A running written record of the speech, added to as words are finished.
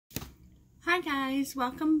Hi guys,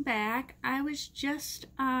 welcome back. I was just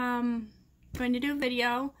going to do a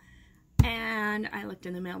video and I looked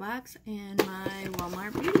in the mailbox and my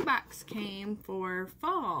Walmart beauty box came for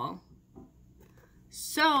fall.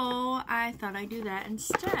 So I thought I'd do that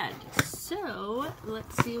instead. So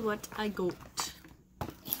let's see what I got.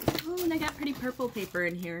 Oh, and I got pretty purple paper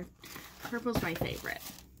in here. Purple's my favorite.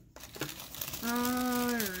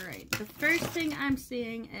 Alright, the first thing I'm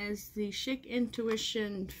seeing is the Chic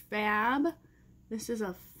Intuition Fab. This is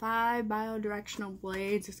a 5 bi-directional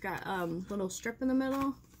blades. It's got a little strip in the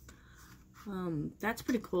middle. That's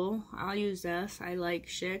pretty cool. I'll use this. I like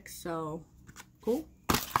Chic, so cool.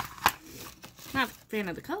 Not a fan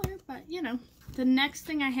of the color, but you know. The next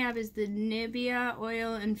thing I have is the Nivea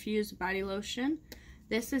Oil Infused Body Lotion.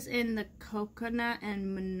 This is in the coconut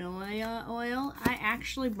and manioc oil. I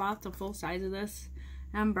actually bought the full size of this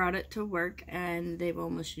and brought it to work and they've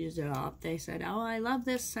almost used it up. They said, oh, I love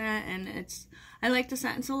this scent, and I like the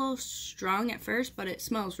scent. It's a little strong at first, but it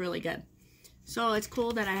smells really good. So it's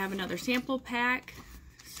cool that I have another sample pack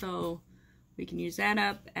so we can use that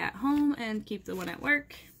up at home and keep the one at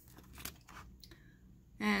work.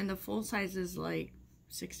 And the full size is like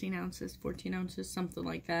 16 ounces, 14 ounces, something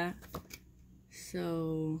like that.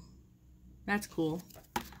 So that's cool.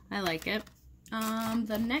 I like it.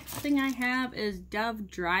 The next thing I have is Dove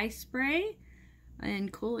Dry Spray in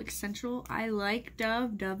Cool Essential. I like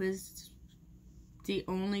Dove. Dove is the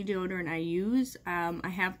only deodorant I use. I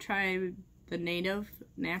have tried the Native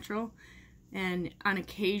Natural, and on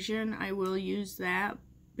occasion I will use that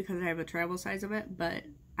because I have a travel size of it, but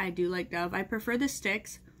I do like Dove. I prefer the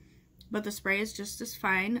sticks, but the spray is just as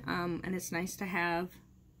fine, and it's nice to have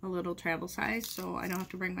a little travel size so I don't have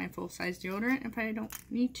to bring my full size deodorant if I don't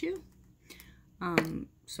need to.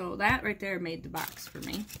 So that right there made the box for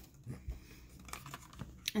me.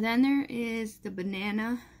 And then there is the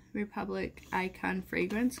Banana Republic Icon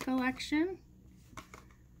Fragrance Collection.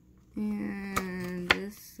 And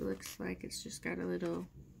this looks like it's just got a little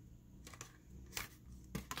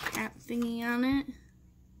cap thingy on it.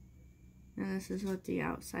 And this is what the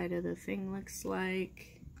outside of the thing looks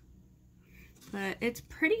like. But it's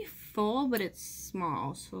pretty full, but it's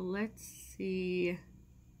small. So let's see.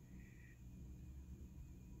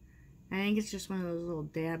 I think it's just one of those little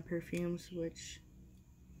dab perfumes, which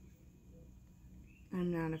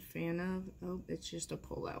I'm not a fan of. Oh, it's just a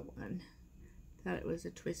pull-out one. Thought it was a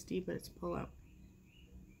twisty, but it's pull-out.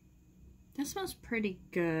 That smells pretty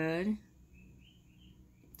good.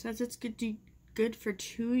 It says it's good for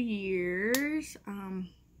 2 years.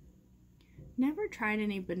 Never tried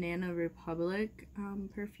any Banana Republic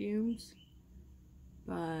perfumes,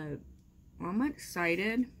 but I'm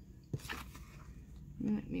excited.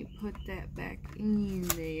 Let me put that back in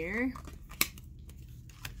there.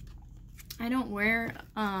 I don't wear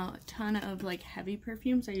a ton of like heavy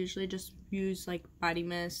perfumes. I usually just use like body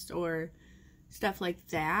mist or stuff like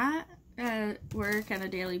that at work on a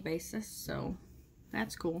daily basis, so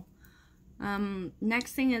that's cool.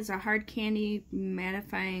 Next thing is a Hard Candy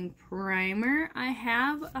Mattifying Primer. I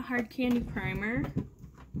have a Hard Candy Primer.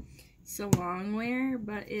 It's a long wear,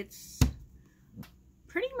 but it's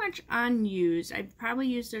pretty much unused. I've probably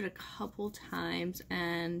used it a couple times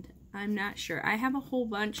and I'm not sure. I have a whole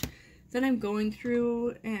bunch that I'm going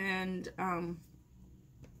through, and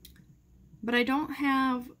but I don't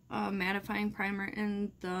have a mattifying primer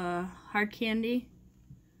in the Hard Candy.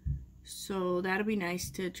 So that'll be nice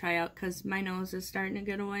to try out because my nose is starting to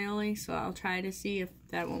get oily, so I'll try to see if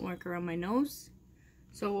that won't work around my nose.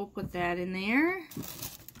 So we'll put that in there.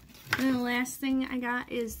 And the last thing I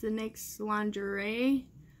got is the NYX Lingerie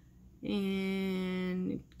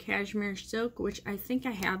in Cashmere Silk, which I think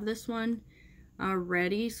I have this one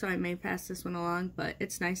already, so I may pass this one along, but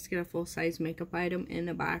it's nice to get a full-size makeup item in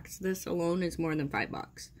a box. This alone is more than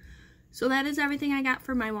 $5. So that is everything I got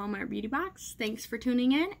for my Walmart beauty box. Thanks for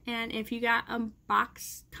tuning in, and if you got a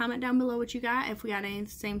box, comment down below what you got. If we got any of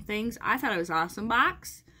the same things. I thought it was an awesome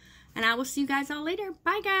box, and I will see you guys all later.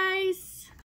 Bye guys!